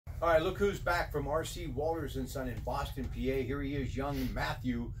All right, look who's back from R.C. Walters & Son in Boston, PA. Here he is, young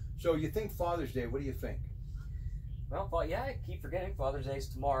Matthew. So you think Father's Day, what do you think? Well, yeah, I keep forgetting Father's Day's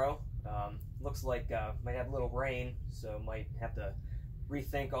tomorrow. Looks like might have a little rain, so might have to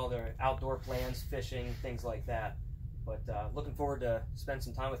rethink all their outdoor plans, fishing, things like that. But looking forward to spend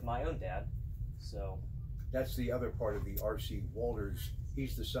some time with my own dad. So that's the other part of the R.C. Walters.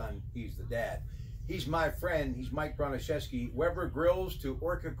 He's the son, he's the dad. He's my friend. He's Mike Broniszewski. Weber Grills to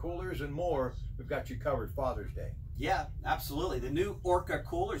Orca Coolers and more. We've got you covered Father's Day. Yeah, absolutely. The new Orca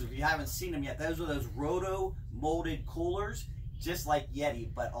coolers, if you haven't seen them yet, those are those roto-molded coolers, just like Yeti,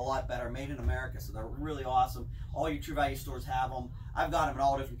 but a lot better, made in America. So they're really awesome. All your True Value stores have them. I've got them in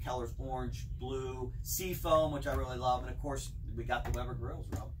all different colors, orange, blue, seafoam, which I really love. And, of course, we got the Weber Grills,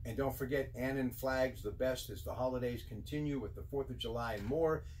 Rob. And don't forget Annan Flags, the best as the holidays continue with the 4th of July and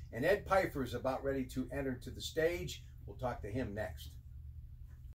more. And Ed Pfeiffer is about ready to enter to the stage. We'll talk to him next.